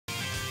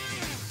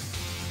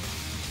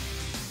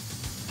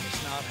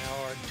not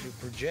hard to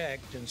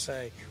project and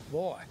say,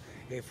 boy,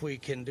 if we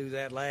can do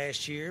that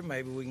last year,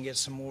 maybe we can get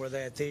some more of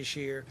that this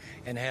year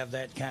and have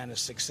that kind of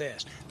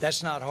success.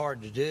 That's not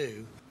hard to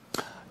do.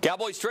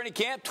 Cowboys training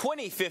camp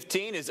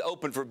 2015 is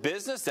open for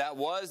business. That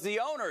was the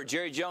owner,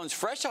 Jerry Jones,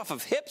 fresh off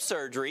of hip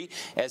surgery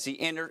as he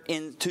entered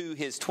into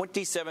his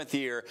 27th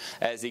year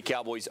as the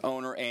Cowboys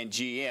owner and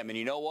GM. And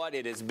you know what?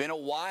 It has been a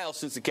while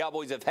since the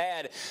Cowboys have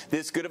had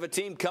this good of a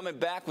team coming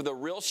back with a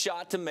real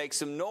shot to make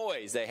some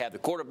noise. They have the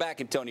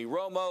quarterback in Tony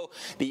Romo,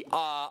 the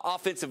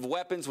offensive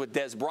weapons with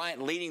Des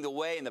Bryant leading the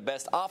way, and the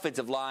best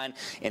offensive line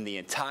in the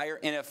entire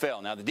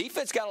NFL. Now, the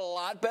defense got a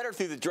lot better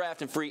through the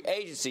draft and free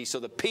agency, so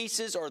the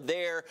pieces are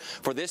there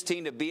for this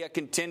team to be a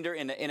contender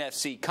in the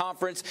NFC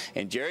conference,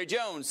 and Jerry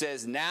Jones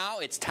says now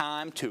it's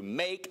time to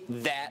make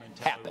that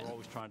happen.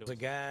 The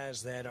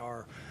guys that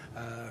are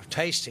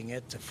tasting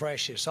it, the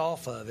freshest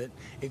off of it,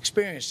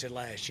 experienced it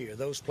last year.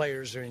 Those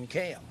players are in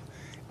camp.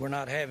 We're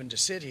not having to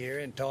sit here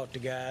and talk to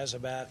guys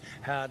about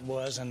how it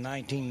was in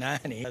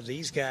 1990.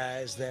 These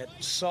guys that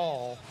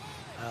saw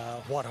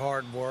what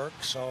hard work,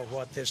 saw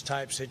what this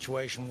type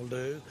situation will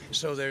do.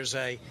 So there's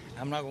I'm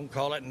not going to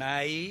call it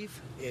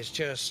naive, it's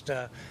just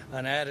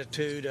an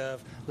attitude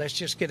of let's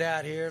just get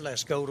out here,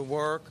 let's go to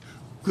work.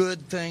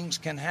 Good things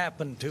can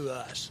happen to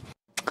us.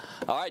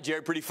 All right,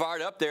 Jerry, pretty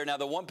fired up there. Now,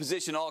 the one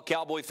position all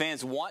Cowboy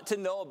fans want to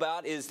know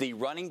about is the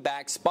running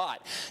back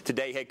spot.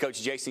 Today, head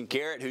coach Jason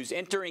Garrett, who's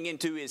entering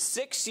into his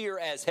 6th year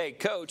as head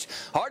coach.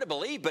 Hard to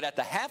believe, but at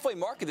the halfway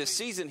mark of the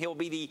season, he'll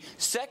be the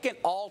 2nd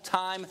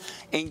all-time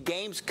in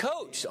games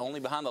coach, only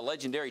behind the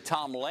legendary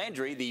Tom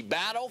Landry. The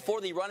battle for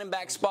the running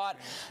back spot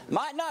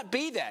might not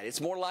be that. It's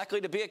more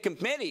likely to be a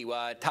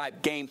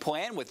committee-type game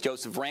plan with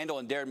Joseph Randle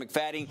and Darren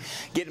McFadden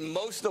getting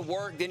most of the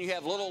work. Then you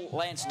have little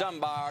Lance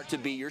Dunbar to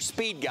be your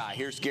speed guy.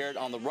 Here's Garrett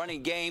on the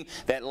running game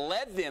that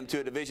led them to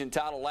a division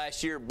title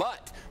last year,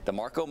 but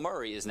DeMarco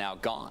Murray is now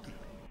gone.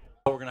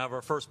 We're going to have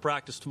our first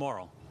practice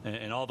tomorrow,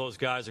 and all those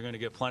guys are going to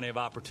get plenty of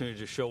opportunity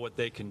to show what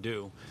they can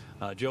do.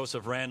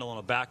 Joseph Randle in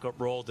a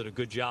backup role did a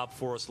good job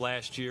for us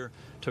last year,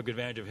 took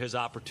advantage of his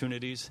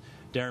opportunities.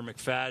 Darren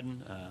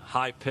McFadden,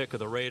 high pick of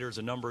the Raiders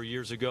a number of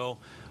years ago,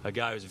 a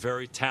guy who's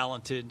very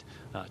talented,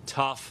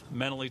 tough,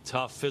 mentally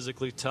tough,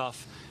 physically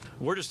tough.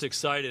 We're just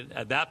excited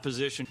at that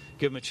position,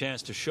 give them a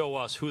chance to show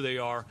us who they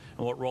are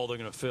and what role they're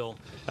going to fill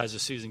as the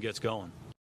season gets going.